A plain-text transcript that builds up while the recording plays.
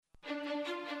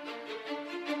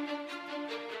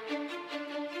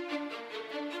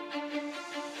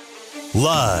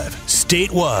Live,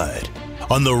 statewide,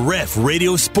 on the Ref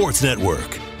Radio Sports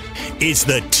Network. It's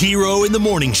the T-Row in the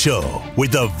Morning Show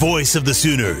with the voice of the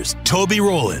Sooners, Toby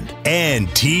Rowland and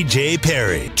TJ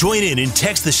Perry. Join in and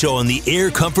text the show on the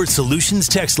Air Comfort Solutions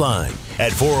text line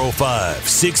at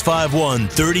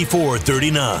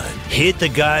 405-651-3439. Hit the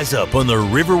guys up on the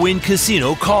Riverwind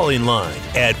Casino calling line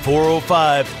at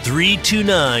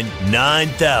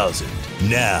 405-329-9000.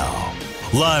 Now,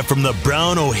 live from the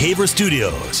Brown O'Haver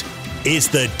Studios, it's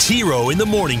the T-Row in the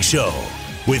Morning Show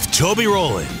with Toby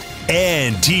Rowland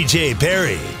and TJ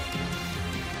Perry.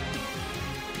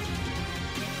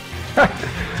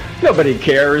 Nobody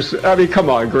cares. I mean, come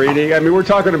on, Greeny. I mean, we're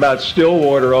talking about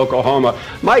Stillwater, Oklahoma.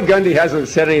 Mike Gundy hasn't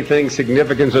said anything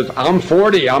significant since I'm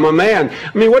 40, I'm a man.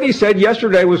 I mean, what he said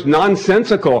yesterday was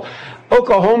nonsensical.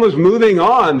 Oklahoma's moving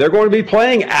on. They're going to be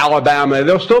playing Alabama.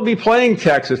 They'll still be playing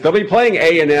Texas. They'll be playing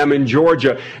A&M and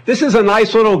Georgia. This is a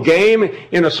nice little game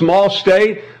in a small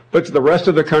state, but the rest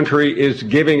of the country is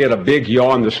giving it a big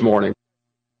yawn this morning.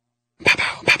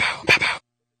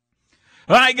 All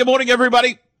right, good morning,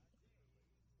 everybody.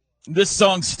 This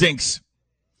song stinks.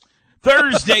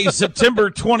 Thursday, September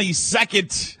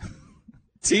 22nd,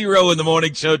 T-Row in the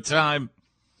Morning Show time.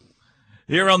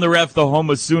 Here on the Ref, the home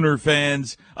of Sooner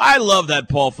fans. I love that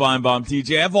Paul Feinbaum,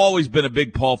 TJ. I've always been a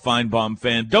big Paul Feinbaum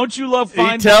fan. Don't you love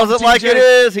Feinbaum, He tells it TJ? like it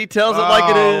is. He tells it like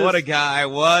it is. What a guy.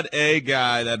 What a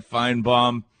guy, that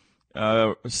Feinbaum.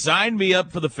 Sign me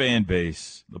up for the fan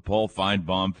base. The Paul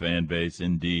Feinbaum fan base,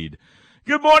 indeed.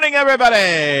 Good morning,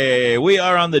 everybody. We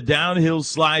are on the downhill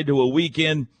slide to a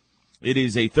weekend. It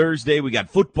is a Thursday. We got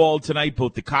football tonight,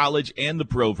 both the college and the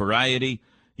pro variety.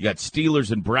 You got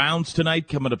Steelers and Browns tonight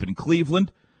coming up in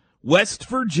Cleveland. West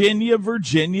Virginia,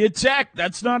 Virginia Tech.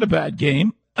 That's not a bad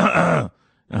game.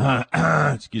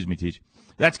 Excuse me, Teach.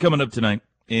 That's coming up tonight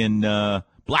in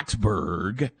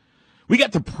Blacksburg. We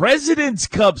got the President's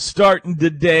Cup starting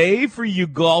today for you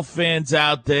golf fans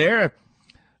out there.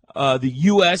 The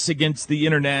U.S. against the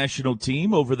international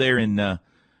team over there in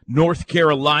North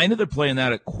Carolina. They're playing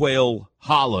that at Quail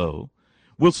Hollow.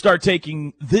 We'll start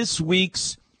taking this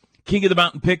week's King of the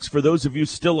Mountain picks for those of you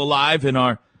still alive in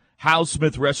our Hal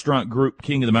Smith Restaurant Group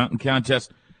King of the Mountain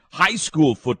contest. High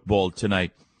school football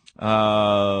tonight.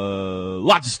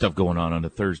 Lots of stuff going on a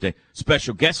Thursday.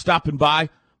 Special guest stopping by.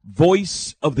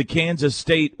 Voice of the Kansas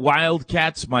State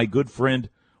Wildcats, my good friend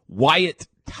Wyatt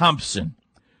Thompson,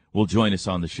 will join us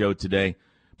on the show today.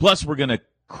 Plus, we're going to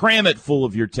cram it full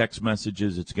of your text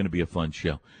messages. It's going to be a fun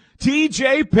show.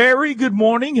 TJ Perry, good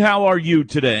morning. How are you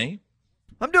today?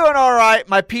 I'm doing all right.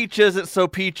 My peach isn't so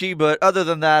peachy, but other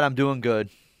than that, I'm doing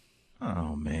good.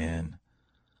 Oh, man.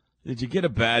 Did you get a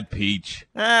bad peach?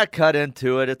 Cut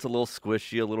into it. It's a little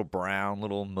squishy, a little brown, a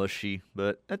little mushy,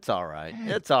 but it's all right.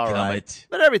 It's all right.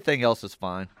 But everything else is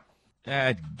fine.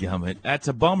 Dadgummit. That's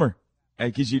a bummer,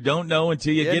 because you don't know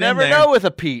until you get in there. You never know with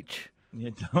a peach.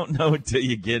 You don't know until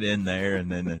you get in there,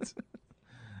 and then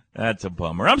that's a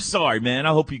bummer. I'm sorry, man. I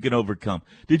hope you can overcome.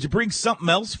 Did you bring something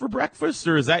else for breakfast,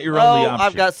 or is that your only option?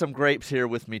 I've got some grapes here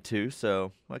with me, too,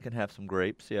 so I can have some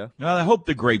grapes, yeah. Well, I hope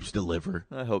the grapes deliver.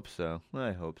 I hope so. All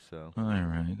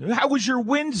right. How was your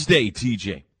Wednesday,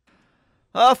 TJ?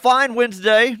 Fine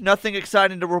Wednesday. Nothing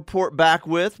exciting to report back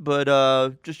with, but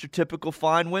just your typical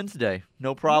fine Wednesday.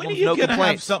 No problems, no complaints.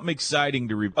 Have something exciting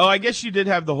to I guess you did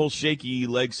have the whole shaky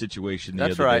leg situation the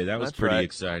other day. That was pretty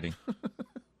exciting.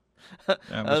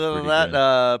 Other than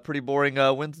that, pretty boring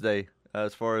Wednesday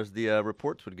as far as the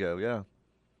reports would go, yeah.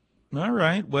 All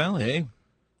right. Well, hey.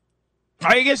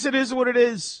 I guess it is what it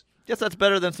is. Guess that's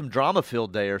better than some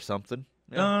drama-filled day or something.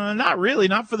 Yeah. Not really.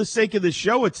 Not for the sake of the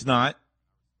show, it's not.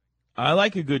 I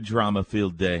like a good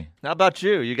drama-filled day. How about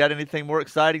you? You got anything more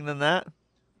exciting than that?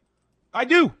 I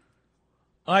do.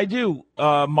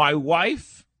 My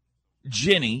wife,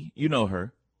 Jenny, you know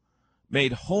her,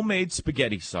 made homemade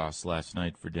spaghetti sauce last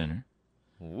night for dinner.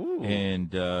 Ooh.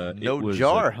 And no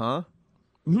jar, huh?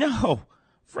 No,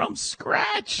 from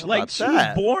scratch. How like about she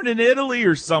that? was born in Italy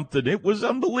or something. It was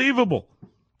unbelievable.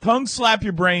 Tongue slap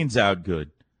your brains out good.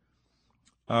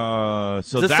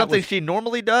 Is this something she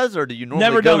normally does, or do you normally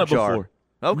never go done it jar?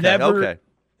 before? Okay.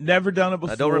 Never done it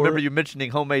before. I don't remember you mentioning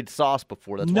homemade sauce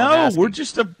before. That's why I'm no, asking. we're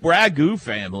just a ragu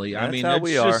family. That's I mean, how it's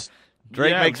we just, are.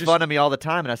 Drake makes fun of me all the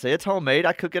time, and I say, it's homemade.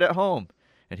 I cook it at home.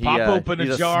 And he, pop open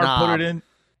he's a jar, snob. put it in.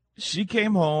 She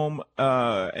came home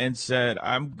and said,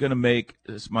 I'm going to make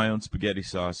this my own spaghetti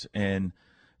sauce. And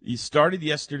he started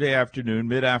yesterday afternoon,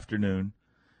 mid-afternoon.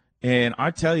 And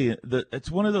I tell you, it's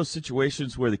one of those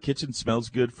situations where the kitchen smells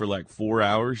good for like 4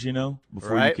 hours,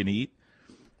 before you can eat.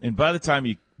 And by the time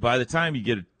you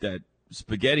get that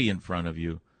spaghetti in front of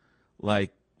you,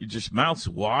 like you just mouth's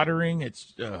watering.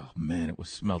 It's man, it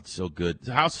smelled so good.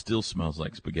 The house still smells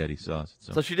like spaghetti sauce.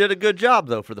 So she did a good job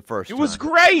though for the first time. It was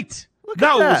great. Look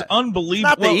at It was that.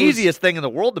 unbelievable. It's not the easiest thing in the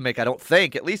world to make, I don't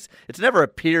think. At least it's never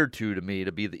appeared to me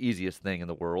to be the easiest thing in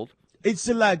the world. It's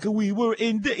like we were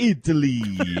in Italy.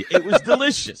 It was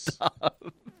delicious.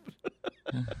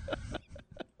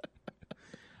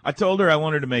 I told her I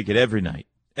wanted to make it every night.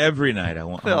 Every night I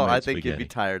want homemade Well, I think spaghetti. you'd be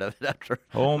tired of it after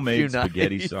Homemade a few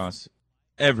spaghetti nights. sauce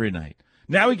every night.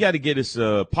 Now we got to get us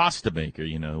a pasta maker.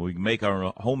 We can make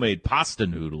our homemade pasta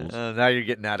noodles. Now you're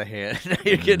getting out of hand. Now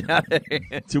you're getting out of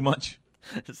hand. Too much.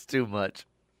 It's too much.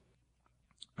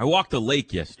 I walked the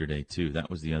lake yesterday too. That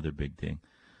was the other big thing.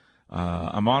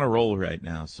 I'm on a roll right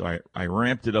now, so I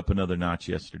ramped it up another notch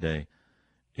yesterday,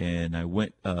 and I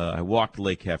walked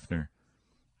Lake Hefner,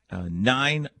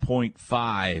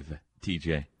 9.5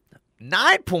 TJ.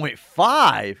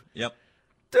 9.5? Yep.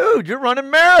 Dude, you're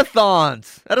running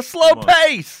marathons at a slow Almost.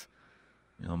 pace.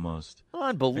 Almost.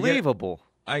 Unbelievable.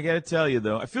 I got to tell you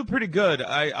though, I feel pretty good.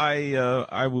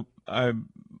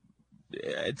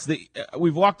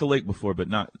 We've walked the lake before, but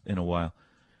not in a while,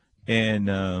 and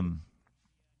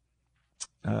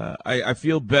I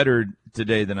feel better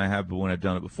today than I have when I've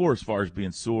done it before, as far as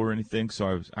being sore or anything.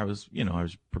 So I was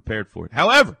prepared for it.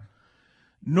 However,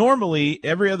 normally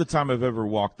every other time I've ever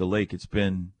walked the lake, it's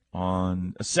been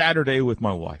on a Saturday with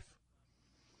my wife,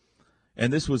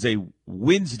 and this was a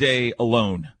Wednesday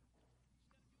alone.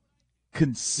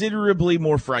 Considerably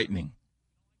more frightening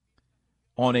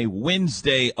on a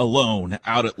Wednesday alone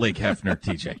out at Lake Hefner,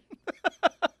 TJ.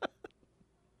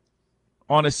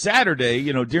 On a Saturday,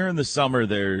 during the summer,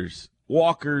 there's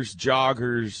walkers,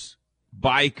 joggers,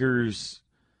 bikers,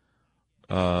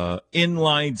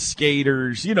 inline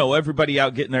skaters, everybody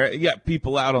out getting there. You got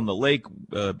people out on the lake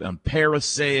on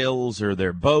parasails or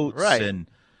their boats, Right. and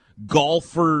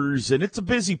golfers, and it's a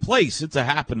busy place. It's a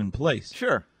happening place.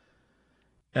 Sure.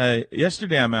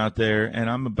 Yesterday I'm out there, and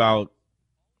I'm about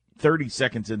 30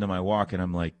 seconds into my walk, and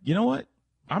I'm like, you know what?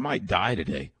 I might die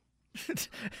today.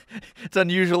 It's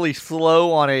unusually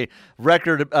slow on a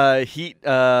record heat,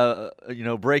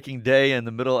 breaking day in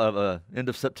the middle of end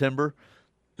of September.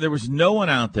 There was no one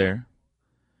out there,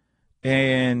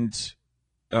 and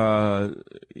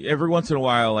every once in a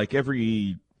while, like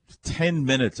every 10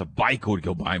 minutes, a bike would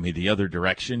go by me the other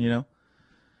direction,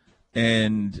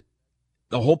 and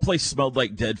the whole place smelled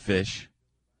like dead fish,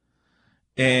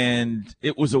 and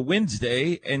it was a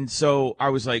Wednesday, and so I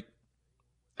was like,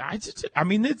 it's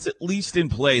at least in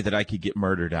play that I could get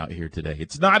murdered out here today.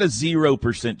 It's not a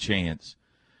 0% chance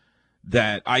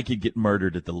that I could get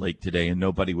murdered at the lake today and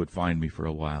nobody would find me for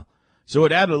a while. So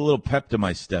it added a little pep to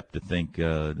my step to think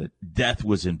that death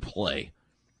was in play.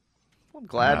 I'm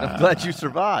glad you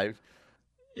survived.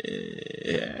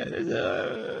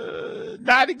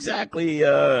 Not exactly.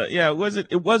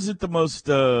 It wasn't the most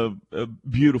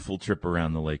beautiful trip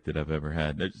around the lake that I've ever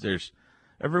had. There's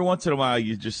every once in a while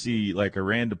you just see like a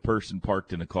random person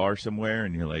parked in a car somewhere,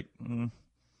 and you're like,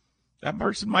 that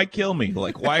person might kill me.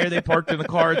 Like, why are they parked in a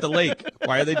car at the lake?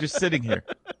 Why are they just sitting here?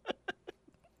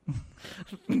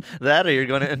 That, or you're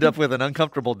going to end up with an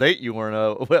uncomfortable date you weren't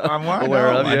aware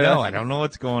of. I Yeah. know. I don't know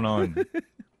what's going on.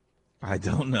 I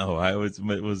don't know.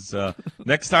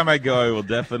 Next time I go, I will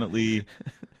definitely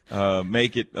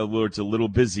make it where it's a little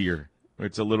busier.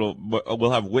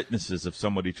 We'll have witnesses if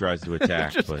somebody tries to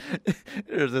attack. But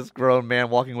There's this grown man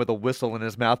walking with a whistle in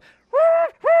his mouth.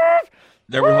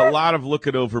 there was a lot of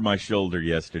looking over my shoulder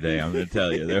yesterday. I'm going to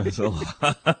tell you, there was a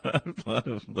lot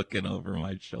of looking over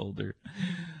my shoulder.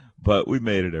 But we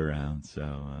made it around, so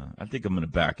I think I'm going to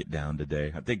back it down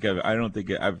today. I don't think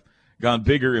I've gone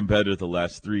bigger and better the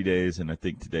last 3 days, and I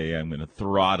think today I'm going to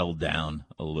throttle down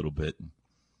a little bit.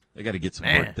 I got to get some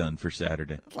work done for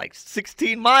Saturday. Like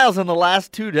 16 miles in the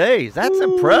last 2 days. That's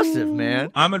impressive,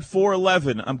 man. I'm at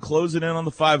 411. I'm closing in on the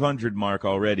 500 mark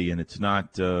already, and it's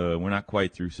not. We're not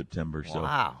quite through September, so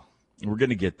Wow. we're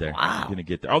gonna get there. Wow. We're gonna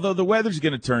get there. Although the weather's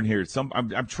gonna turn here.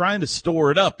 I'm trying to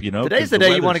store it up. Today's 'cause the day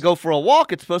you want to weather's- go for a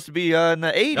walk. It's supposed to be in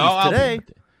the 80s today.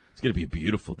 It's gonna be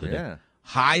beautiful today. Yeah.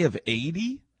 High of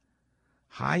 80.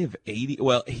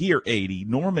 Well, here 80.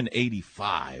 Norman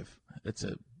 85. That's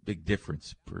a big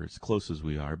difference for as close as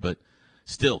we are, but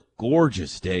still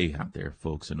gorgeous day out there,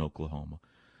 folks, in Oklahoma.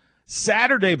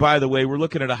 Saturday, by the way, we're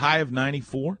looking at a high of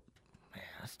 94.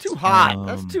 That's too hot.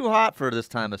 That's too hot for this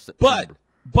time of September.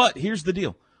 But here's the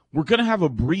deal. We're going to have a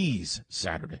breeze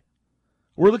Saturday.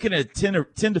 We're looking at a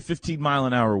 10 to 15 mile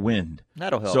an hour wind.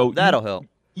 That'll help. So That'll help.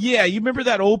 Yeah, you remember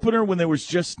that opener when there was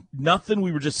just nothing?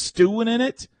 We were just stewing in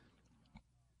it?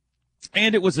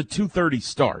 And it was a 2:30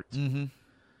 start. Mm-hmm.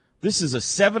 This is a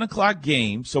 7 o'clock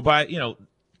game, so by,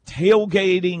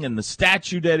 tailgating and the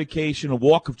statue dedication, a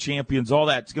walk of champions, all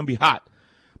that. It's going to be hot.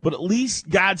 But at least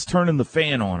God's turning the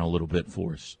fan on a little bit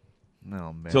for us.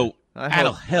 Oh, man. So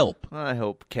that'll help. I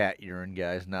hope Cat Urine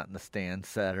guy's not in the stands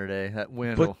Saturday. That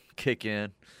wind will kick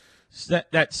in.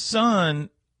 That sun,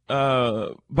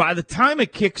 by the time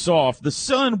it kicks off, the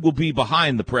sun will be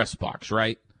behind the press box,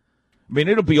 right? I mean,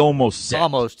 it'll be almost set.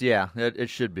 Almost, yeah. It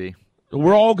should be.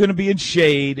 We're all going to be in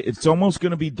shade. It's almost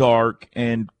going to be dark,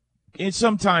 and in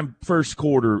sometime first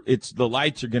quarter, the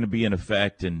lights are going to be in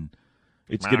effect, and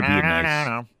it's going to be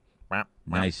a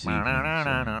nice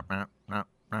evening. So.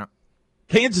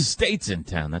 Kansas State's in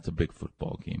town. That's a big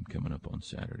football game coming up on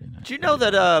Saturday night. Did you know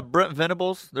that Brent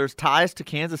Venables, there's ties to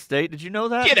Kansas State? Did you know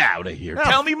that? Get out of here. No.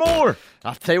 Tell me more.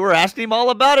 They were asking him all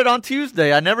about it on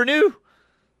Tuesday. I never knew.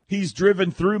 He's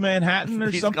driven through Manhattan or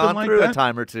He's something gone like through that? a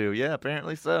time or two. Yeah,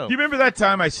 apparently so. Do you remember that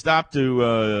time I stopped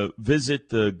to visit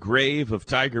the grave of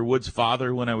Tiger Woods'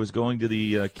 father when I was going to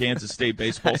the Kansas State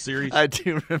baseball series? I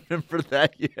do remember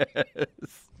that,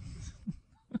 yes.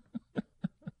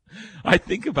 I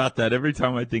think about that every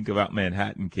time I think about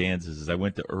Manhattan, Kansas, as I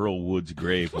went to Earl Woods'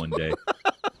 grave one day.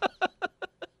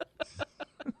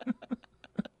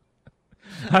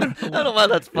 I don't know why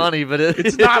that's funny, but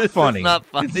it's not funny. It's not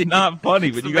funny. It's not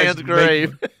funny, but It's you the guys man's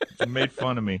grave. made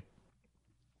fun of me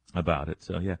about it.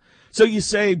 So, yeah. So you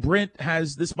say Brent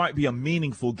this might be a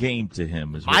meaningful game to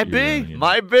him. Might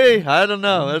be. I don't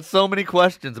know. There's so many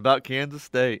questions about Kansas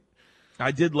State.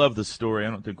 I did love the story. I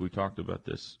don't think we talked about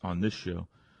this on this show.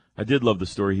 I did love the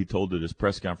story he told at his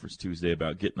press conference Tuesday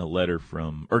about getting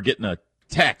a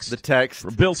text. The text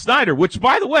from Bill Snyder, which,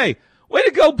 by the way, way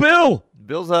to go, Bill.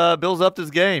 Bill's upped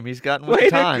his game. He's gotten with way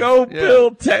the times. To go,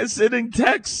 Bill. Sending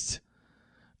text.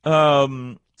 He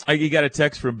got a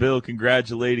text from Bill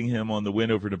congratulating him on the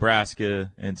win over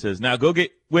Nebraska and says, "Now go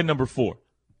get win number 4."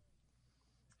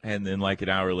 And then, like an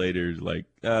hour later,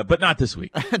 but not this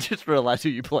week. I just realized who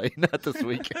you play. Not this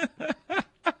week.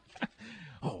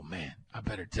 Oh man, I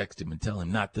better text him and tell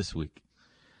him not this week.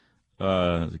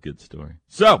 That's a good story.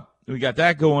 So we got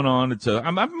that going on.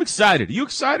 I'm excited. Are you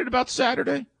excited about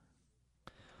Saturday?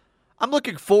 I'm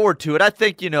looking forward to it. I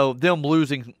think, them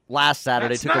losing last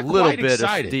Saturday took a little bit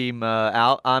of steam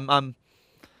out. I'm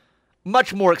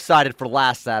much more excited for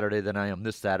last Saturday than I am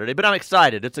this Saturday, but I'm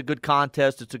excited. It's a good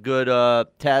contest. It's a good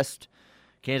test.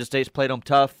 Kansas State's played them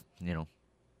tough,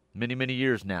 many, many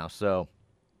years now. So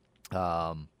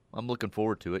I'm looking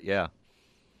forward to it, yeah.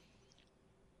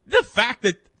 The fact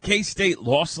that K-State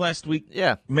lost last week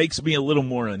makes me a little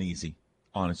more uneasy,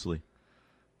 honestly.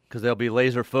 Because they'll be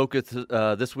laser focused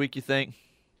this week, you think?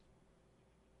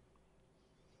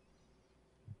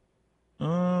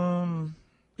 Yeah,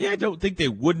 I don't think they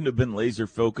wouldn't have been laser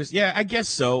focused. Yeah, I guess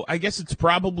so. I guess it's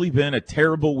probably been a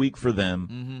terrible week for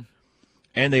them,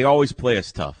 and they always play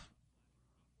us tough.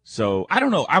 So I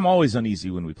don't know. I'm always uneasy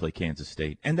when we play Kansas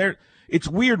State, and it's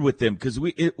weird with them because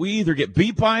we either get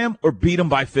beat by them or beat them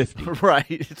by 50. Right.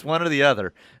 It's one or the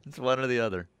other.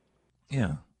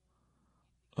 Yeah.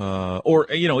 Or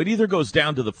it either goes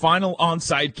down to the final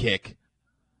onside kick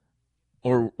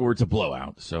or it's a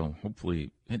blowout. So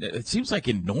hopefully it seems like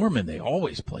in Norman they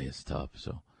always play us tough.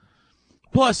 So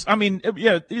plus, I mean,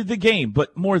 the game,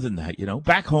 but more than that,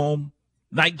 back home,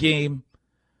 night game,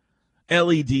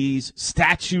 LEDs,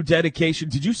 statue dedication.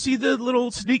 Did you see the little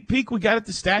sneak peek we got at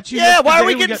the statue? Yeah, why are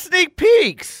we getting sneak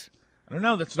peeks? I don't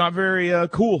know. That's not very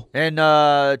cool. And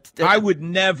I would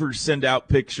never send out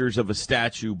pictures of a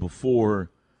statue before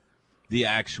the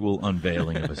actual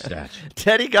unveiling of a statue.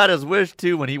 Teddy got his wish,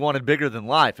 too, when he wanted bigger than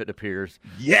life, it appears.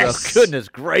 Yes. So, goodness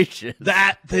gracious.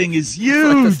 That thing is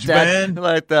huge, man.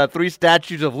 Like the 3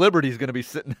 statues of Liberty is going to be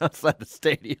sitting outside the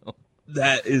stadium.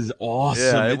 That is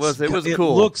awesome. Yeah, it was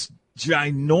cool. It looks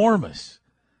ginormous.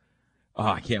 Oh,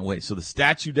 I can't wait. So the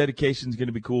statue dedication is going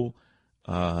to be cool.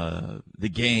 The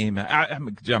game,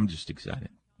 I'm just excited.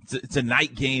 It's a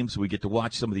night game, so we get to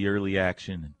watch some of the early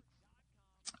action.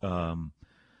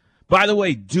 By the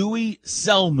way, Dewey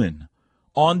Selman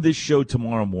on this show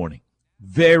tomorrow morning.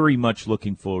 Very much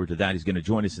looking forward to that. He's going to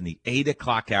join us in the 8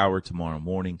 o'clock hour tomorrow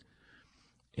morning.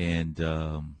 And,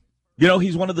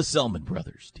 he's one of the Selman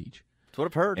brothers, Teach. That's what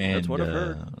I've heard. And,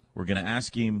 we're going to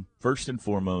ask him, first and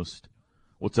foremost,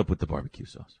 what's up with the barbecue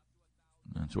sauce?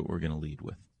 That's what we're going to lead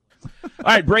with. All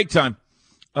right, break time.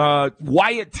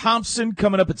 Wyatt Thompson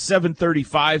coming up at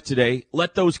 7:35 today.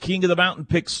 Let those King of the Mountain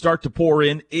picks start to pour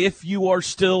in if you are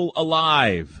still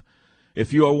alive.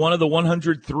 If you are one of the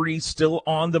 103 still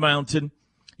on the mountain,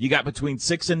 you got between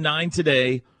 6 and 9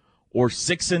 today or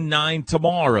 6 and 9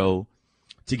 tomorrow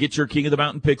to get your King of the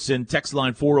Mountain picks in. Text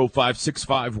line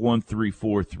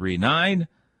 405-651-3439.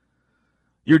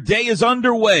 Your day is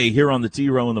underway here on the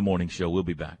T-Row in the Morning Show. We'll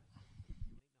be back.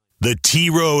 The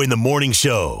T-Row in the Morning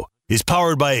Show is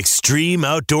powered by Extreme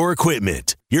Outdoor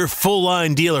Equipment, your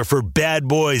full-line dealer for bad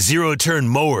boy zero-turn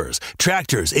mowers,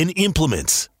 tractors, and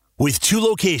implements. With 2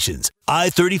 locations,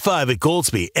 I-35 at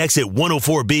Goldsby, exit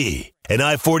 104B, and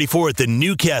I-44 at the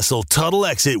Newcastle Tuttle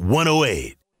exit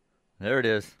 108. There it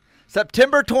is.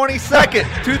 September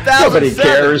 22nd, 2007. Nobody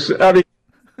cares. I mean,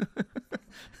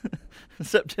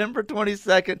 September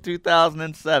 22nd,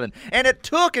 2007. And it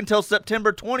took until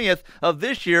September 20th of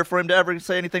this year for him to ever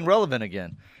say anything relevant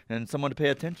again and someone to pay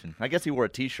attention. I guess he wore a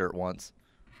T-shirt once,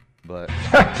 but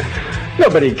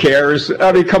nobody cares.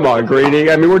 I mean, come on, Greeny.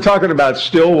 I mean, we're talking about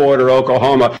Stillwater,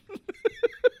 Oklahoma.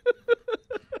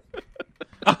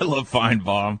 I love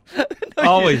Feinbaum.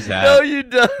 Always have. No, you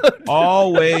don't.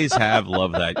 Always have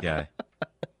loved that guy.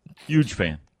 Huge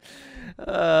fan.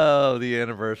 Oh, the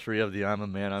anniversary of the I'm a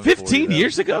Man, I'm 15 40,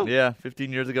 years ago? Yeah,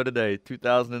 15 years ago today,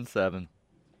 2007.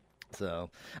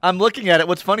 So I'm looking at it.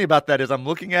 What's funny about that is I'm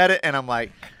looking at it and I'm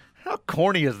like, how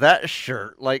corny is that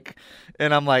shirt? Like,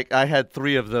 and I'm like, I had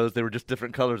 3 of those. They were just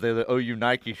different colors. They were the OU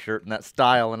Nike shirt and that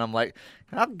style. And I'm like,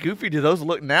 how goofy do those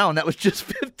look now? And that was just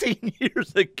 15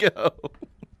 years ago.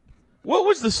 What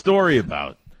was the story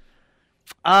about?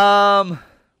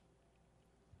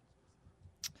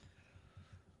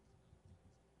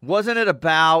 Wasn't it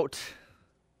about?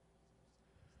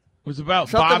 It was about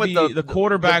something Bobby, the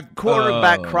quarterback. The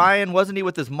quarterback crying. Wasn't he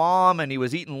with his mom and he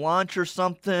was eating lunch or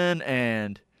something?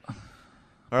 And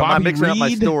or am I mixing up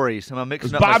my stories? Am I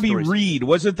mixing up Bobby my stories? Reed?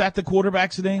 Wasn't that the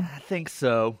quarterback's name? I think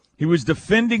so. He was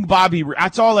defending Bobby Reed.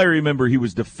 That's all I remember. He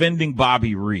was defending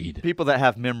Bobby Reed. People that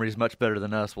have memories much better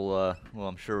than us will,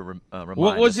 I'm sure, remind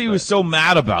What was us, he was so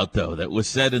mad about, though, that was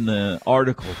said in the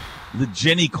article, the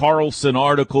Jenny Carlson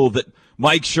article that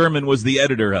Mike Sherman was the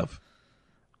editor of?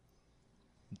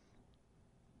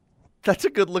 That's a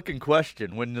good-looking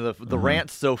question when the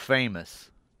rant's so famous.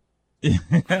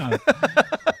 Yeah.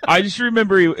 I just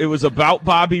remember it was about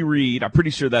Bobby Reed. I'm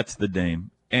pretty sure that's the name.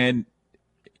 And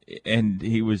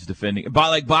he was defending.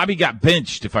 Like Bobby got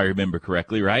benched, if I remember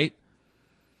correctly, right?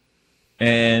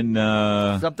 And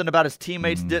something about his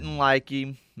teammates didn't like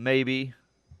him, maybe.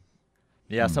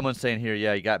 Yeah, someone's saying here,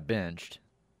 yeah, he got benched.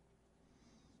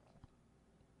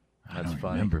 I don't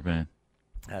remember, man.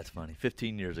 That's funny.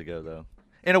 15 years ago, though.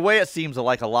 In a way, it seems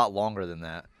like a lot longer than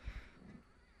that.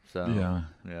 So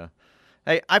yeah.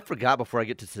 Hey, I forgot before I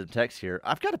get to some text here.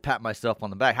 I've got to pat myself on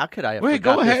the back. How could I have Wait,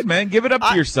 forgot go ahead, this? man. Give it up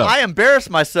to yourself. I embarrassed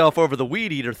myself over the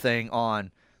weed eater thing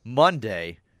on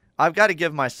Monday. I've got to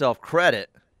give myself credit.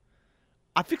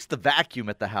 I fixed the vacuum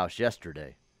at the house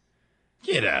yesterday.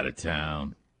 Get out of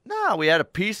town. No, we had a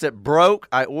piece that broke.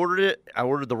 I ordered it. I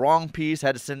ordered the wrong piece,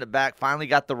 had to send it back. Finally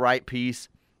got the right piece.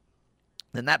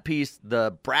 Then that piece,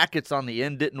 the brackets on the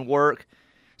end didn't work.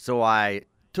 So I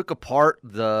took apart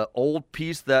the old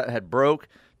piece that had broke,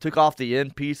 took off the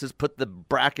end pieces, put the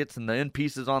brackets and the end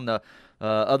pieces on the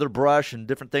other brush and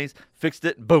different things, fixed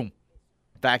it, boom.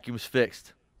 Vacuum's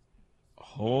fixed.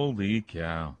 Holy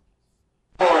cow.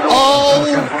 Oh,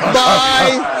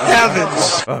 my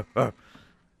heavens.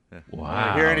 Wow. I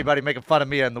don't hear anybody making fun of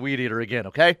me and the weed eater again,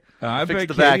 okay? I fixed bet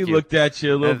the Katie vacuum. looked at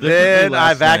you a little and differently then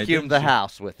I last night, vacuumed the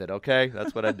house with it, okay?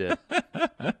 That's what I did.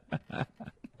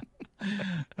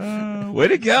 Way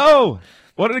to go.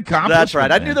 What an accomplishment. That's right.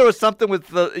 Man. I knew there was something with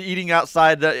the eating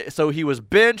outside. So he was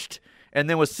benched and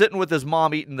then was sitting with his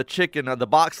mom eating the chicken, the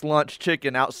box lunch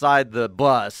chicken outside the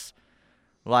bus.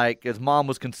 Like his mom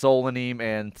was consoling him,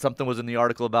 and something was in the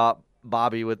article about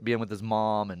Bobby being with his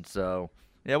mom. And so,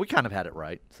 yeah, we kind of had it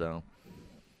right. So,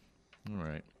 all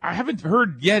right. I haven't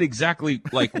heard yet exactly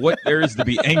like what there is to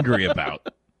be angry about.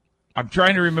 I'm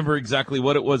trying to remember exactly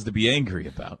what it was to be angry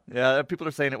about. Yeah, people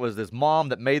are saying it was his mom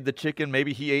that made the chicken.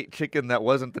 Maybe he ate chicken that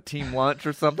wasn't the team lunch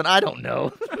or something. I don't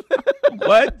know.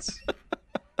 What?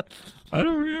 I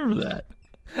don't remember that.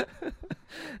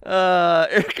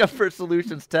 Air Comfort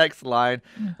Solutions text line.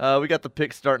 We got the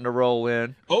picks starting to roll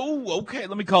in. Oh, okay.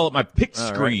 Let me call it my pick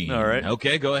screen. All right.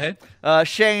 Okay, go ahead.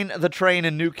 Shane the Train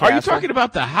in Newcastle. Are you talking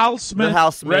about the Hal Smith,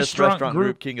 restaurant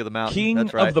group, King of the Mountain? King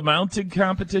That's right. of the Mountain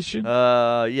competition?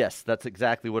 Yes, that's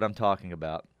exactly what I'm talking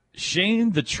about.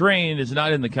 Shane the Train is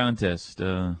not in the contest.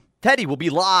 Teddy will be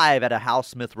live at a Hal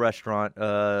Smith restaurant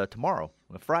tomorrow,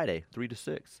 Friday, 3 to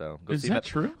 6. So go Is see him that at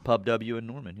true? Pub W in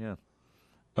Norman, yeah.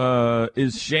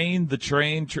 Is Shane the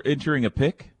Train entering a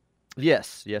pick?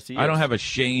 Yes, he is. I don't have a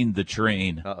Shane the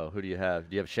Train. Uh-oh, who do you have?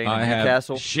 Do you have Shane I in have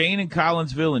Newcastle? Shane in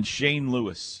Collinsville and Shane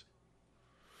Lewis.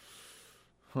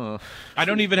 Huh. I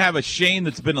don't even have a Shane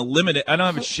that's been eliminated. I don't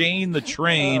have a Shane the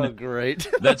Train great.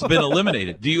 that's been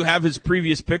eliminated. Do you have his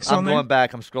previous picks on there? I'm going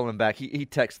back. I'm scrolling back. He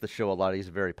texts the show a lot. He's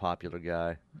a very popular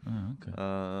guy. Oh,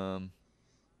 okay.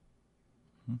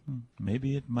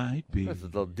 Maybe it might be.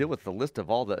 They'll deal with the list of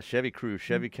all the Chevy Cruze,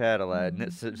 Chevy Cadillac,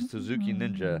 Suzuki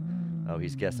Ninja. Oh,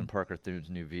 he's guessing Parker Thune's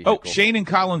new vehicle. Oh, Shane in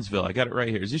Collinsville. I got it right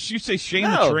here. Is this you say Shane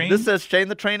no, the Train? This says Shane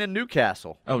the Train in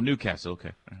Newcastle. Oh, Newcastle.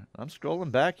 Okay. I'm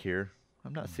scrolling back here.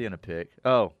 I'm not seeing a pic.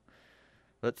 Oh,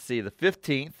 let's see. The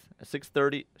 15th at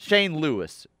 6:30. Shane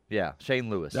Lewis. Yeah, Shane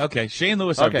Lewis. Okay, Shane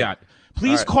Lewis. Okay. I've got.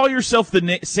 Please call yourself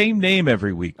the same name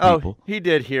every week, people. Oh, he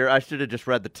did here. I should have just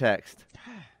read the text.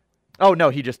 Oh, no,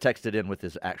 he just texted in with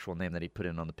his actual name that he put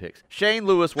in on the picks. Shane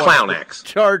Lewis wants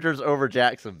Chargers over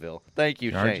Jacksonville. Thank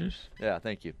you, Chargers? Shane. Yeah,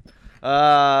 thank you.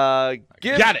 Got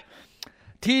it.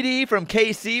 TD from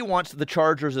KC wants the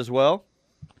Chargers as well.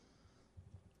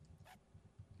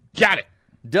 Got it.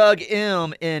 Doug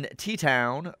M. in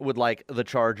T-Town would like the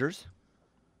Chargers.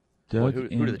 Boy, who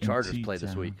do the Chargers play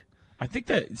this week? I think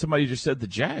that somebody just said the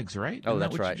Jags, right? Oh, Isn't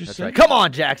that's that what right. you just That's said? right. Come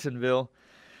on, Jacksonville.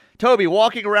 Toby,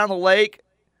 walking around the lake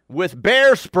with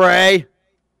bear spray.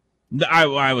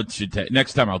 No, should take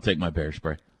next time. I'll take my bear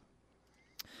spray.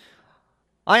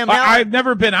 I've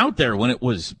never been out there when it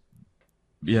was,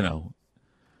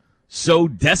 so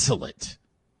desolate,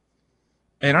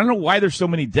 and I don't know why there's so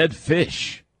many dead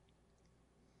fish.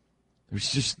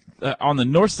 There's just on the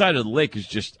north side of the lake is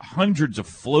just hundreds of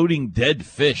floating dead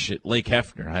fish at Lake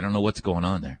Hefner. I don't know what's going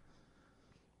on there.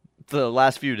 The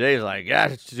last few days,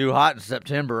 it's too hot in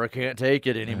September. I can't take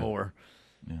it anymore.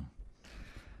 Yeah.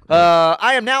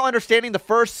 I am now understanding the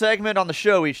first segment on the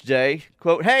show each day.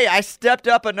 Quote, hey, I stepped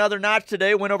up another notch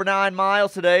today, went over 9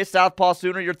 miles today. Southpaw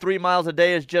Sooner, your 3 miles a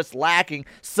day is just lacking.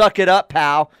 Suck it up,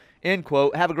 pal. End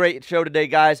quote. Have a great show today,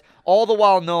 guys. All the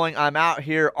while knowing I'm out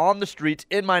here on the streets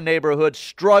in my neighborhood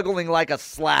struggling like a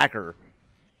slacker.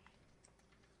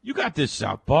 You got this,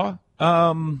 Southpaw.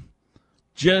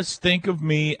 Just think of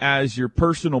me as your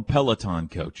personal Peloton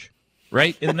coach,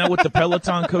 right? Isn't that what the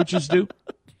Peloton coaches do?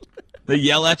 They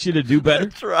yell at you to do better?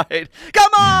 That's right.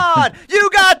 Come on! You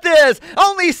got this!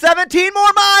 Only 17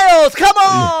 more miles! Come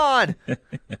on!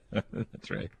 That's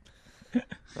right.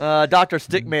 Dr.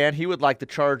 Stickman, he would like the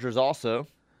Chargers also.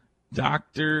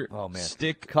 Dr.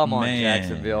 Stickman. Come on,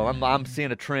 Jacksonville. I'm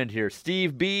seeing a trend here.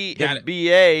 Steve B. and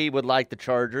BA would like the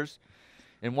Chargers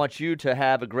and wants you to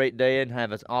have a great day and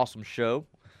have an awesome show.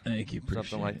 Thank you.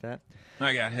 Appreciate Something like that.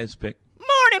 I got his pick.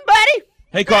 Morning, buddy.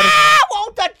 Hey, Carter. I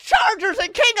want the Chargers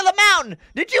and King of the Mountain.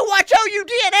 Did you watch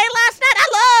OUDNA last night?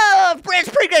 I love Brent's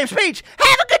pregame speech.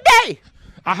 Have a good day.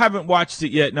 I haven't watched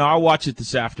it yet. No, I'll watch it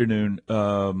this afternoon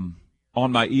on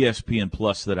my ESPN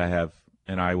Plus that I have,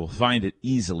 and I will find it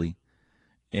easily.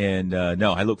 And,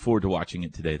 no, I look forward to watching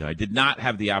it today, though. I did not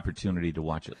have the opportunity to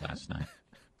watch it last night.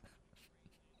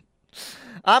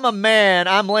 I'm a man.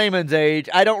 I'm layman's age.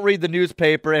 I don't read the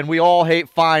newspaper, and we all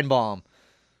hate Feinbaum.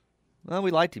 Well,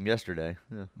 we liked him yesterday.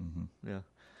 Yeah. Mm-hmm. Yeah.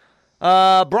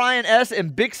 Brian S.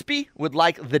 and Bixby would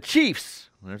like the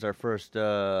Chiefs. There's our first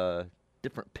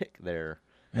different pick there.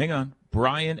 Hang on.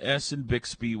 Brian S. and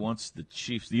Bixby wants the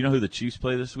Chiefs. Do you know who the Chiefs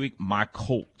play this week? My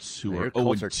Colts, who are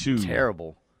 0-2.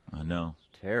 Terrible. I know.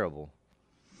 Terrible.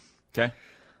 Okay.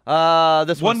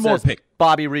 This one more pick.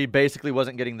 Bobby Reed basically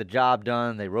wasn't getting the job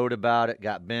done. They wrote about it,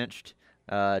 got benched.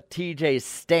 TJ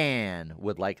Stan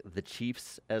would like the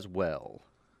Chiefs as well.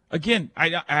 Again,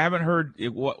 I haven't heard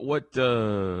what.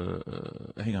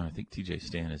 Hang on, I think TJ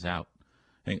Stan is out.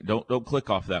 Don't click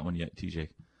off that one yet, TJ.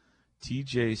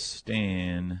 TJ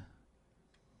Stan.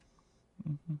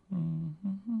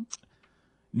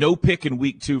 No pick in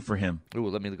week 2 for him. Ooh,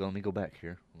 let me go back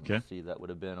here. Okay. Let's see, that would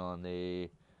have been on the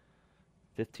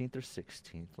 15th or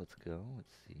 16th. Let's go.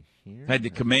 Let's see here. Had the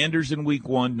Commanders in week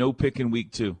 1, no pick in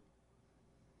week 2.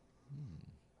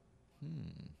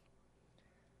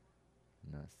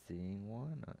 Not seeing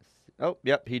one. Oh,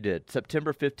 yep, he did.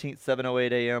 September 15th,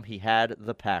 7:08 a.m. He had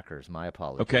the Packers. My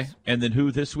apologies. Okay, and then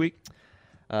who this week?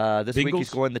 This week he's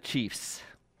going the Chiefs.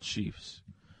 Chiefs.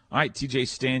 All right, TJ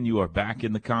Stan, you are back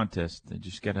in the contest. You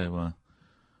just gotta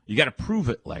prove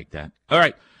it like that. All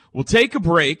right, we'll take a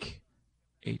break.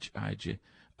 HIJ.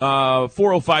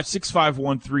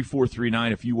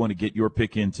 405-651-3439 if you want to get your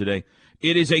pick in today.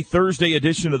 It is a Thursday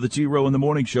edition of the T-Row in the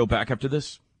Morning Show. Back after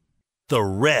this. The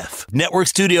Ref. Network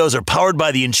studios are powered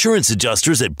by the insurance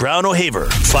adjusters at Brown O'Haver.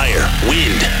 Fire,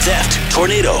 wind, theft,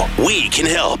 tornado. We can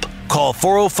help. Call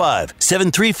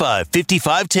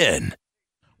 405-735-5510.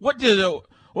 What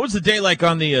was the day like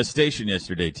on the station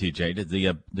yesterday, TJ? Did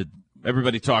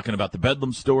everybody talking about the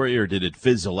Bedlam story, or did it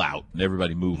fizzle out and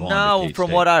everybody move on? No,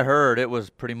 from what I heard, it was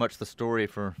pretty much the story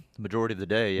for the majority of the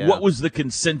day. Yeah. What was the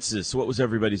consensus? What was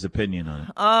everybody's opinion on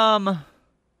it?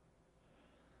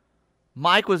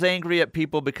 Mike was angry at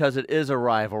people because it is a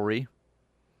rivalry.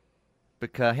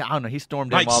 Because I don't know, he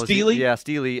stormed in Mike while Steely?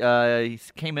 Steely. He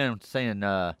came in saying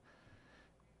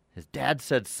his dad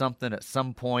said something at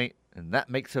some point, and that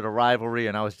makes it a rivalry.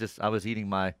 And I was eating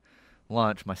my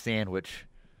lunch, my sandwich,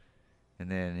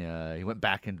 and then he went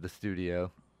back into the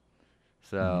studio.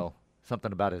 So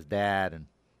something about his dad, and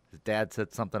his dad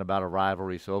said something about a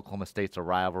rivalry. So Oklahoma State's a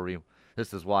rivalry.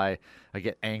 This is why I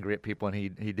get angry at people. And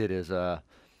he did his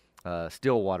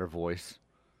Stillwater voice.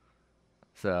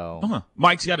 So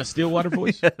Mike's got a Stillwater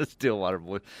voice? Stillwater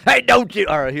voice. Hey, don't you,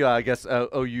 or I guess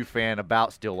OU fan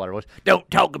about Stillwater voice, don't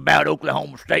talk about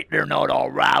Oklahoma State. They're not all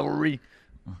rivalry.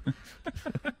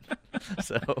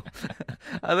 So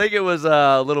I think it was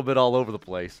a little bit all over the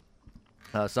place.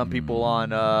 Some people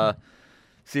on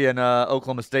seeing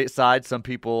Oklahoma State side, some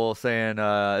people saying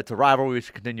it's a rivalry, we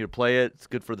should continue to play it. It's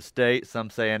good for the state.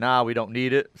 Some saying, we don't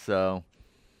need it. So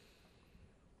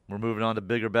we're moving on to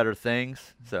bigger, better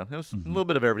things. So it was a little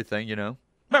bit of everything,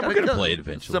 But we're going to play it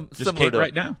eventually. Just Kate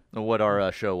right now. What our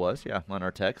show was, on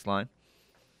our text line.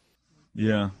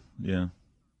 Yeah.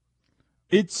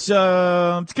 It's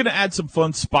going to add some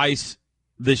fun spice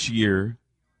this year,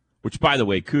 which, by the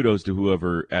way, kudos to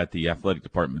whoever at the athletic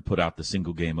department put out the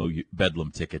single-game OU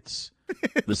Bedlam tickets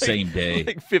the same day.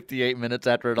 Like 58 minutes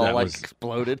after it all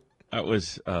exploded. That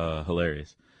was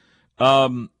hilarious.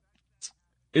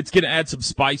 It's going to add some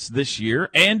spice this year,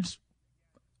 and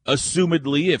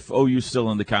assumedly, if OU's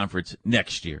still in the conference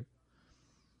next year.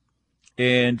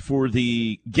 And for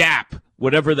the gap,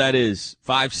 whatever that is,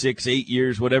 5, 6, 8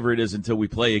 years, whatever it is until we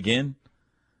play again,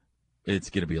 it's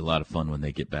going to be a lot of fun when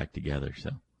they get back together. So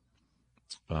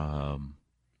it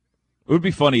would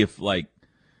be funny if,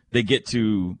 they get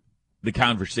to the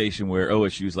conversation where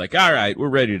OSU's like, all right, we're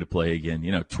ready to play again,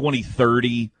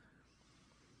 2030.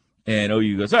 And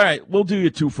OU goes, all right, we'll do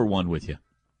you 2-for-1 with you.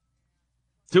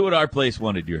 2 at our place,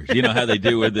 1 at yours. You know how they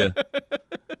do with the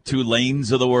 2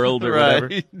 lanes of the world or whatever?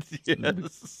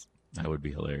 Yes. That would be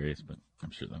hilarious, but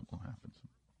I'm sure that won't happen.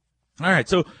 All right,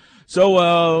 so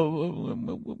we'll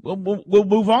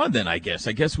move on then, I guess.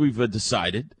 I guess we've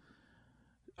decided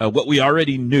what we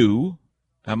already knew.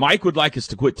 Mike would like us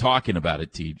to quit talking about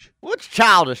it, Tej. Well, it's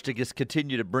childish to just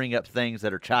continue to bring up things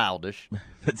that are childish.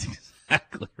 That's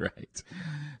exactly right.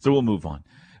 So we'll move on.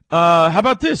 How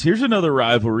about this? Here's another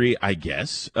rivalry, I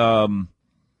guess.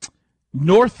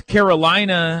 North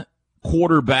Carolina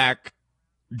quarterback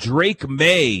Drake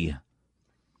May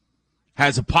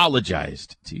has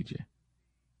apologized, TJ,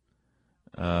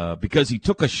 because he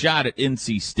took a shot at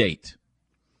NC State.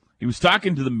 He was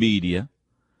talking to the media.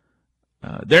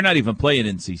 They're not even playing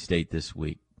NC State this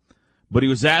week. But he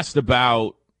was asked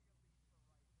about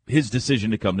his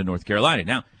decision to come to North Carolina.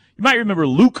 Now, you might remember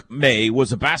Luke May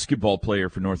was a basketball player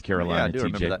for North Carolina. Yeah, I do TJ.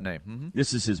 remember that name. Mm-hmm.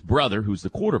 This is his brother, who's the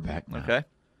quarterback now. Okay.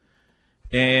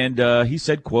 And he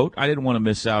said, quote, I didn't want to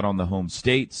miss out on the home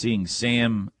state, seeing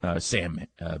Sam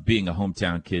being a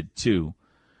hometown kid, too.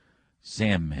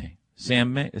 Sam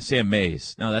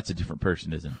Mays. No, that's a different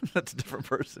person, isn't it? That's a different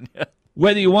person, yeah.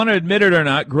 Whether you want to admit it or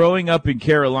not, growing up in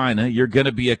Carolina, you're going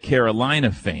to be a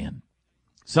Carolina fan.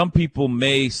 Some people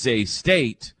may say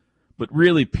state, but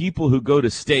really people who go to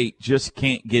state just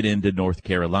can't get into North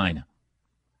Carolina.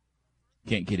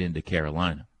 Can't get into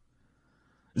Carolina.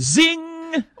 Zing!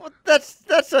 Well, that's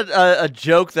a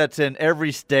joke that's in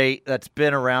every state that's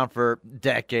been around for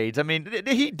decades. I mean,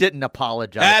 he didn't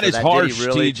apologize that for that, harsh, did he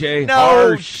really? TJ. No,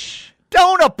 harsh.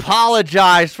 Don't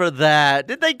apologize for that.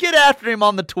 Did they get after him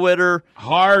on the Twitter?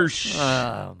 Harsh.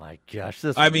 Oh, my gosh.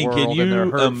 Can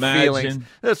you imagine?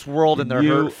 This world and their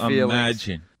hurt feelings.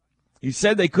 Imagine. He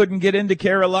said they couldn't get into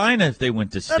Carolina if they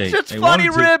went to state. That's just funny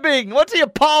ribbing. What's he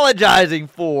apologizing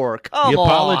for? Come on. He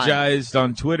apologized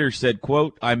on Twitter, said,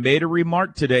 quote, I made a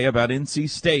remark today about NC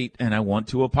State, and I want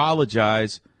to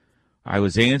apologize. I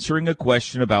was answering a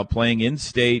question about playing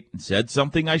in-state and said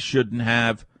something I shouldn't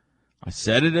have. I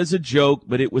said it as a joke,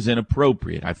 but it was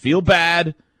inappropriate. I feel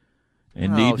bad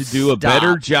and need to do a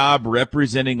better job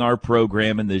representing our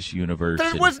program in this university.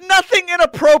 There was nothing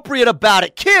inappropriate about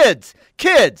it. Kids,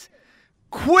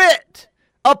 quit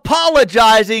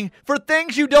apologizing for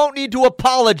things you don't need to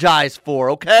apologize for,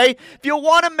 okay? If you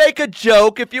want to make a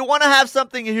joke, if you want to have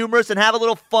something humorous and have a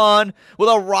little fun with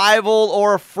a rival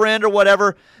or a friend or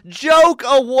whatever, joke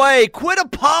away. Quit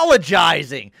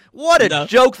apologizing. What a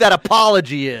joke that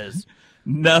apology is.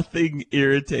 Nothing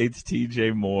irritates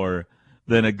TJ more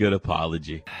than a good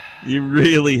apology. You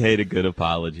really hate a good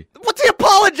apology. What's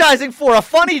apologizing for? A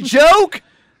funny joke?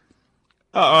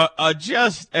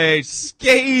 Just a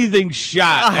scathing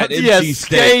shot at NC yeah, State.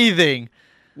 Scathing.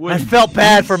 I felt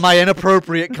bad for my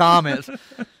inappropriate comments.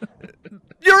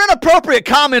 Your inappropriate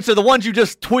comments are the ones you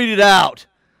just tweeted out.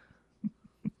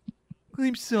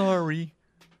 I'm sorry.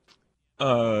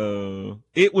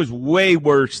 It was way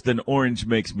worse than Orange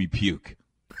makes me puke.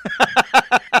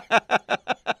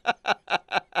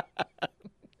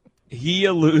 He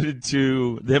alluded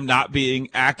to them not being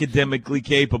academically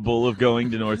capable of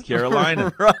going to North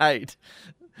Carolina. Right.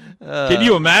 Can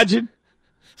you imagine?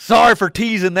 Sorry for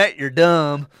teasing that you're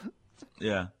dumb.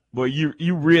 Yeah. Well,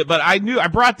 but I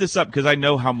brought this up because I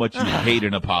know how much you hate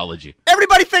an apology.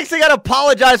 Everybody thinks they got to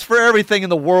apologize for everything in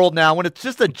the world now when it's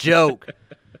just a joke.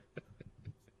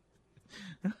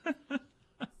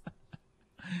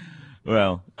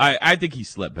 Well, I think he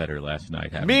slept better last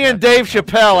night. Me and Dave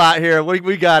Chappelle out here,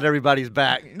 we got everybody's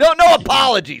back. No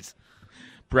apologies.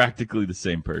 Practically the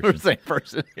same person. We're the same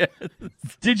person. Yes.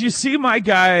 Did you see my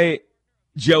guy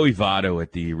Joey Votto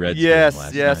at the Reds game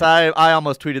last night? I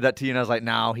almost tweeted that to you, and I was like,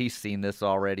 no, he's seen this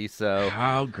already. So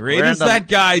how great is that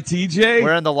guy, TJ?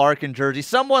 Wearing the Larkin jersey.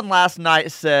 Someone last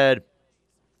night said,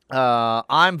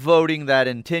 I'm voting that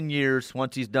in 10 years,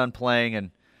 once he's done playing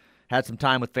and had some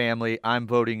time with family, I'm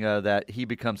voting that he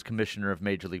becomes commissioner of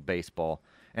Major League Baseball.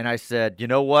 And I said, you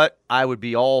know what? I would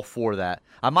be all for that.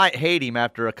 I might hate him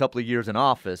after a couple of years in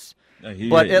office,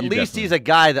 but at least he's a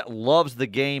guy that loves the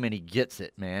game and he gets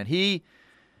it, man. He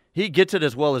gets it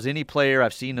as well as any player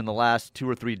I've seen in the last 2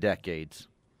 or 3 decades.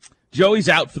 Joey's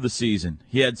out for the season.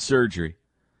 He had surgery.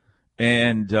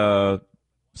 And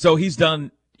so he's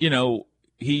done,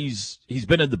 he's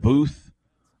been in the booth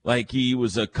like he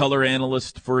was a color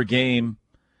analyst for a game.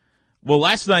 Well,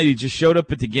 last night he just showed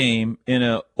up at the game in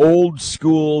an old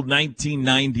school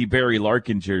 1990 Barry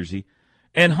Larkin jersey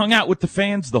and hung out with the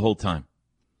fans the whole time.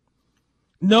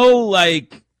 No,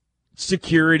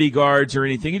 security guards or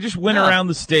anything. He just went around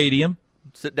the stadium,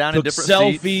 sit down took in different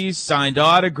selfies, seats. Signed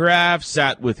autographs,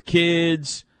 sat with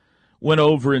kids, went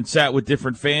over and sat with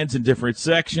different fans in different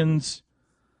sections.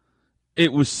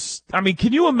 It was,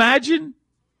 can you imagine?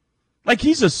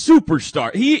 He's a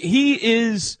superstar. He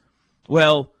is,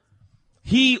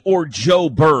 he or Joe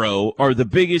Burrow are the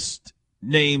biggest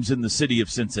names in the city of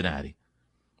Cincinnati.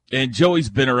 And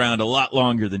Joey's been around a lot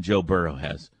longer than Joe Burrow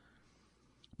has.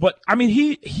 But,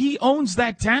 he owns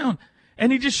that town.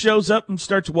 And he just shows up and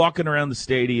starts walking around the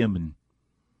stadium. And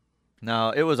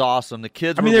no, it was awesome. The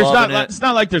kids were loving it. It's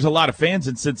not like there's a lot of fans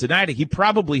in Cincinnati. He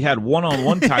probably had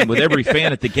one-on-one time with every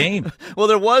fan at the game. Well,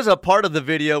 there was a part of the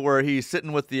video where he's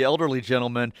sitting with the elderly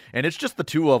gentleman, and it's just the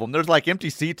two of them. There's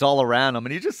empty seats all around him,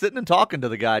 and he's just sitting and talking to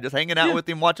the guy, just hanging out with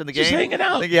him, watching the game. Just hanging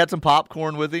out. I think he had some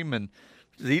popcorn with him and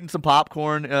just eating some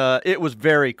popcorn. It was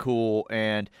very cool,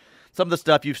 and some of the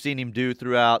stuff you've seen him do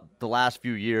throughout the last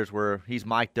few years where he's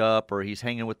mic'd up or he's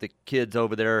hanging with the kids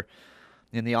over there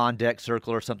in the on-deck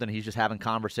circle or something, he's just having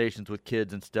conversations with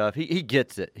kids and stuff. He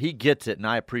gets it. He gets it, and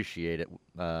I appreciate it,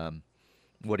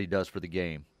 what he does for the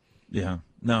game. Yeah.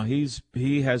 No,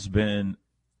 he has been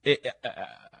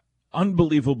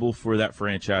unbelievable for that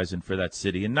franchise and for that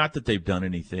city. And not that they've done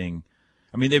anything.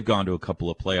 They've gone to a couple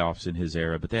of playoffs in his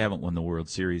era, but they haven't won the World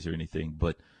Series or anything.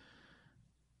 But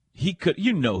he could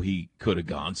have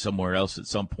gone somewhere else at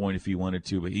some point if he wanted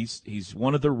to, but he's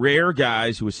one of the rare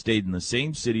guys who has stayed in the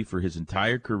same city for his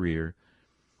entire career,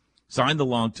 signed the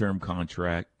long-term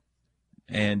contract,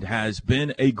 and has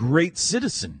been a great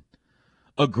citizen,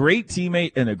 a great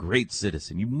teammate, and a great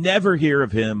citizen. You never hear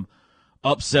of him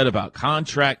upset about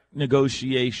contract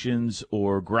negotiations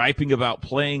or griping about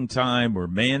playing time or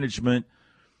management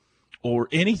or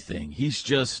anything.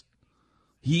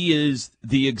 He is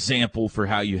the example for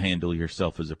how you handle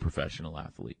yourself as a professional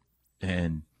athlete.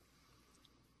 And,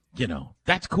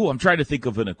 that's cool. I'm trying to think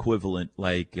of an equivalent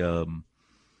who's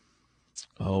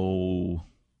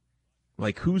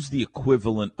the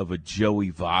equivalent of a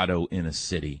Joey Votto in a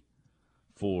city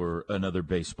for another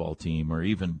baseball team or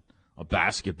even a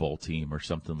basketball team or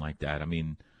something like that.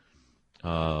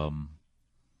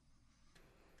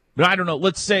 But I don't know.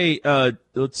 Let's say, I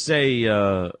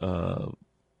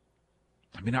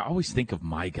always think of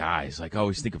my guys. I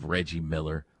always think of Reggie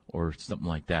Miller or something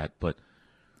like that. But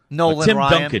Nolan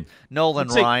Ryan. Duncan.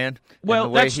 Ryan. Well, the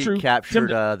way that's true. He captured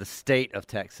the state of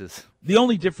Texas. The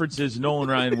only difference is Nolan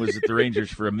Ryan was at the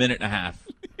Rangers for a minute and a half.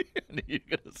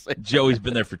 Joey's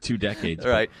been there for 2 decades.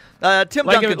 All right. Tim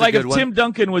Duncan's a good if Tim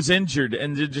Duncan was injured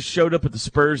and just showed up at the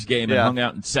Spurs game and hung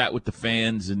out and sat with the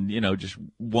fans and, just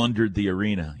wandered the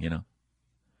arena,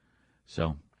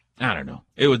 So, I don't know.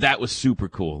 That was super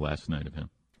cool last night of him.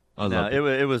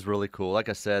 It was really cool. Like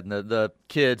I said, and the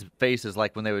kids' faces,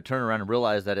 like when they would turn around and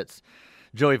realize that it's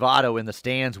Joey Votto in the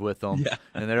stands with them,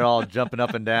 and they're all jumping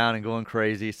up and down and going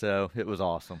crazy. So it was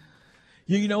awesome.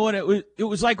 You know what? It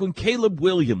was like when Caleb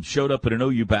Williams showed up at an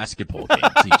OU basketball game,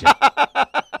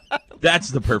 TJ. That's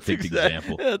the perfect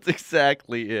example. That's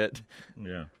exactly it.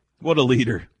 Yeah. What a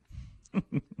leader.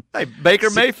 Hey, Baker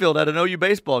Mayfield at an OU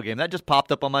baseball game. That just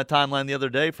popped up on my timeline the other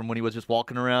day from when he was just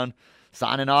walking around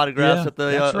signing autographs at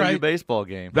the OU baseball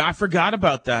game. I forgot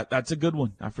about that. That's a good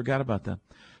one. I forgot about that.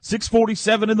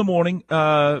 6:47 in the morning.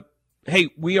 Hey,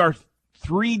 we are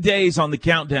 3 days on the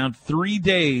countdown, 3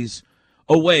 days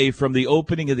away from the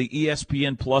opening of the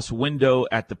ESPN Plus window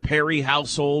at the Perry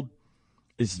household.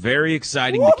 It's very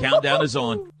exciting. The countdown is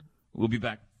on. We'll be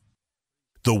back.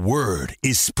 The word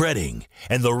is spreading,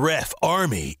 and the Ref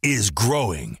Army is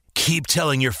growing. Keep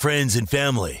telling your friends and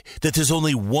family that there's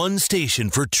only one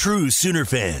station for true Sooner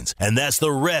fans, and that's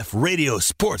the Ref Radio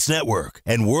Sports Network,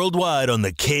 and worldwide on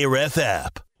the KREF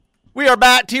app. We are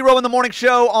back. T-Row in the Morning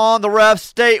Show on the Ref,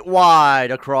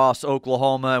 statewide across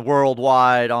Oklahoma and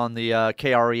worldwide on the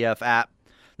KREF app.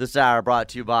 This hour brought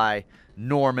to you by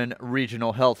Norman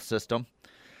Regional Health System.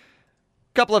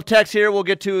 Couple of texts here. We'll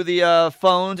get to the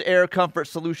phones. Air Comfort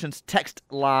Solutions text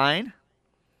line.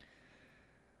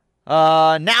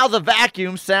 Now the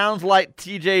vacuum sounds like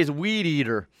TJ's weed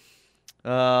eater.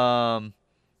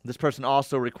 This person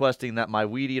also requesting that my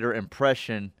weed eater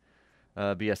impression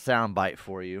be a sound bite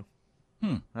for you.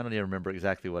 I don't even remember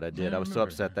exactly what I did. I was so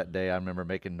upset that day. I remember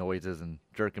making noises and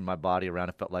jerking my body around.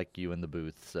 It felt like you in the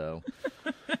booth. So.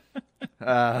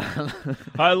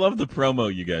 I love the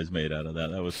promo you guys made out of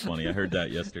that. That was funny. I heard that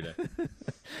yesterday.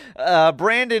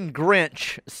 Brandon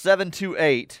Grinch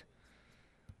 728.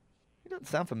 He doesn't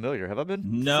sound familiar. Have I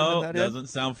been? No, doesn't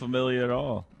sound familiar at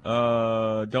all.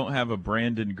 Don't have a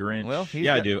Brandon Grinch. Well,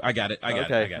 I do. I got it. I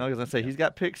got it. I was gonna say he's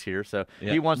got picks here, so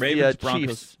yeah. He wants Ravens, the Broncos.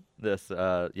 Chiefs.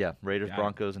 Raiders,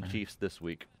 Broncos, and Chiefs this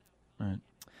week. All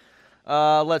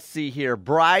right. Let's see here.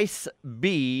 Bryce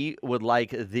B would like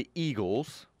the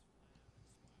Eagles.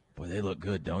 Boy, they look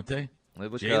good, don't they?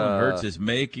 Jalen Hurts is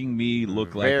making me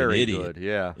look like an idiot. Very good,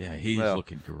 yeah. Yeah, he's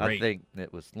looking great. I think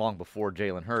it was long before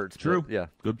Jalen Hurts. True. Yeah.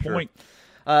 Good point.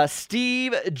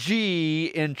 Steve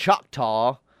G in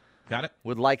Choctaw. Got it.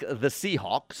 Would like the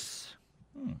Seahawks.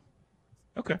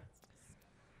 Okay.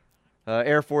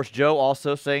 Air Force Joe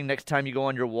also saying next time you go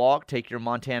on your walk, take your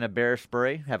Montana Bear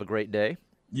spray. Have a great day.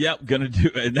 Yep, gonna do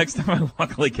it. Next time I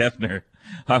walk Lake Hefner,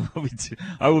 I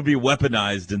will be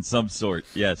weaponized in some sort.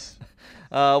 Yes.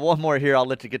 One more here. I'll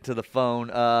let you get to the phone.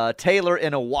 Taylor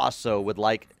in Owasso would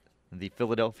like the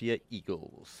Philadelphia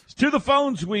Eagles. To the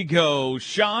phones we go.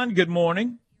 Sean, good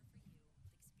morning.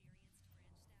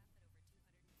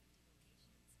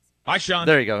 Hi, Sean.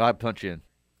 There you go. I'll punch you in.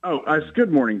 Oh, it's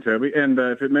good morning, Toby. And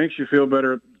if it makes you feel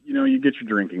better, you get your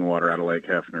drinking water out of Lake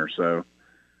Hefner. So,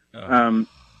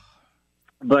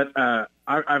 But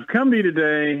I've come to you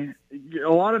today. A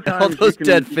lot of times, all those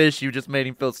dead fish, you just made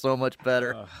him feel so much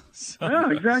better.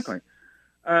 Yeah, exactly.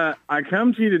 I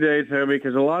come to you today, Toby,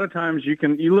 because a lot of times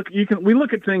we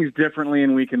look at things differently,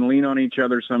 and we can lean on each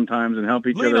other sometimes and help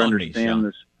each other understand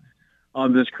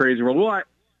this crazy world. Well,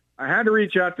 I had to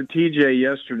reach out to TJ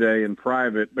yesterday in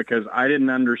private because I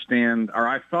didn't understand, or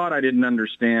I thought I didn't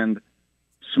understand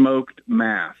smoked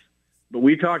math. But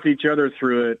we talked each other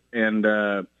through it,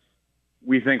 and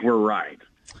we think we're right.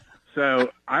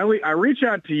 So I reach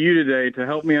out to you today to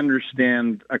help me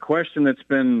understand a question that's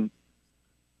been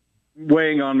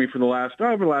weighing on me for the last 2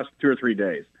 or 3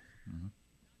 days. Mm-hmm.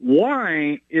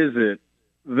 Why is it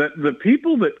that the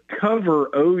people that cover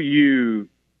OU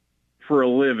for a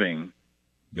living,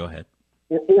 go ahead,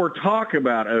 or talk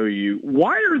about OU,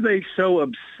 why are they so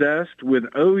obsessed with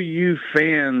OU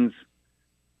fans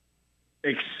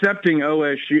accepting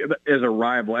OSU as a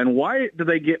rival, and why do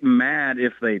they get mad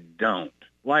if they don't?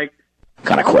 Like, what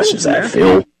kind of questions that,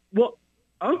 Phil? Well,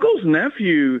 Uncle's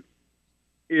nephew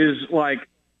is like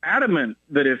adamant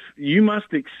that if you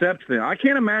must accept them. I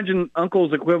can't imagine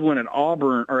Uncle's equivalent at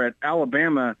Auburn or at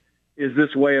Alabama is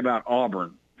this way about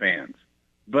Auburn fans.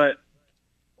 But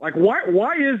like, why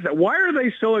is that? Why are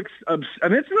they so? I mean,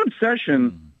 it's an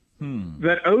obsession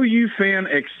that OU fan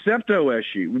accept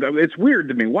OSU. It's weird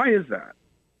to me. Why is that?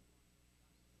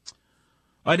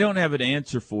 I don't have an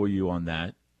answer for you on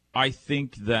that. I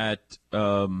think that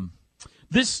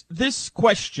this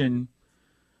question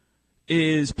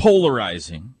is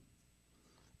polarizing,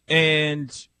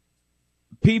 and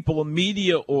people,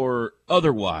 media or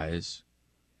otherwise,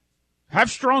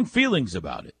 have strong feelings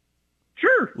about it.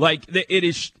 Sure. Like, it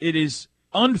is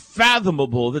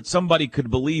unfathomable that somebody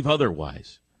could believe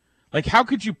otherwise. Like, how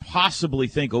could you possibly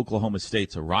think Oklahoma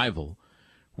State's a rival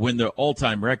when their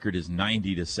all-time record is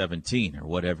 90-17 or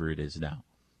whatever it is now,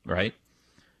 right?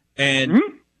 And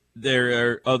there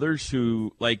are others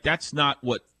who, like, that's not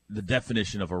what the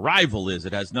definition of a rival is.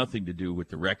 It has nothing to do with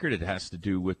the record. It has to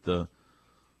do with the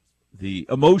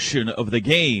emotion of the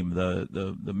game,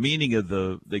 the meaning of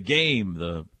the game,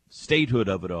 the statehood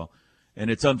of it all. And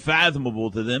it's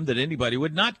unfathomable to them that anybody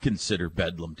would not consider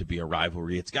Bedlam to be a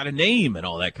rivalry. It's got a name and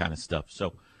all that kind of stuff.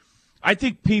 So I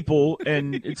think people,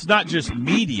 and it's not just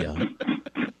media.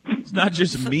 It's not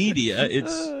just media.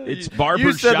 It's barber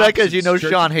shops. You said that because you know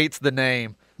Sean hates the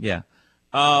name. Yeah.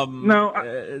 They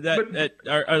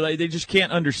just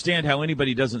can't understand how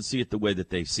anybody doesn't see it the way that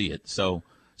they see it. So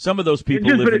some of those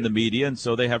people live in the media, and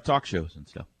so they have talk shows and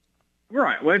stuff.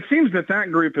 Right. Well, it seems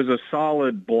that group is a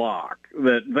solid block,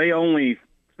 that they only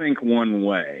think one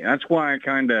way. That's why I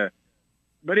kind of,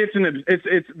 but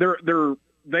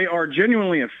they are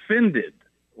genuinely offended.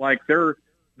 Like they're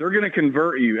going to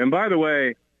convert you. And by the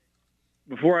way,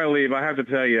 before I leave, I have to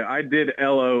tell you, I did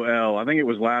LOL. I think it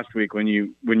was last week when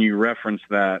you referenced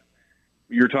that.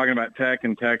 You were talking about Tech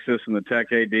in Texas and the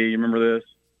Tech AD. You remember this?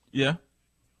 Yeah.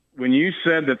 When you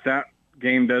said that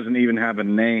game doesn't even have a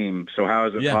name, so how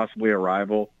is it possibly a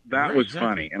rival? That was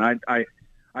funny, and I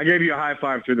gave you a high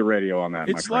five through the radio on that.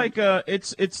 It's like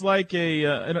it's like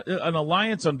an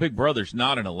alliance on Big Brother's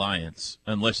not an alliance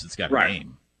unless it's got a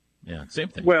name. Yeah, same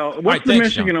thing. Well, what's the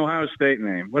Michigan Ohio State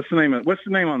name? What's the name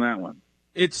on that one?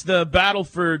 It's the battle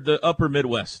for the Upper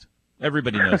Midwest.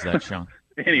 Everybody knows that, Sean.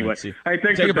 Anyway, hey,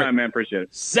 thanks for the time, man. Appreciate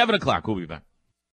it. 7:00. We'll be back.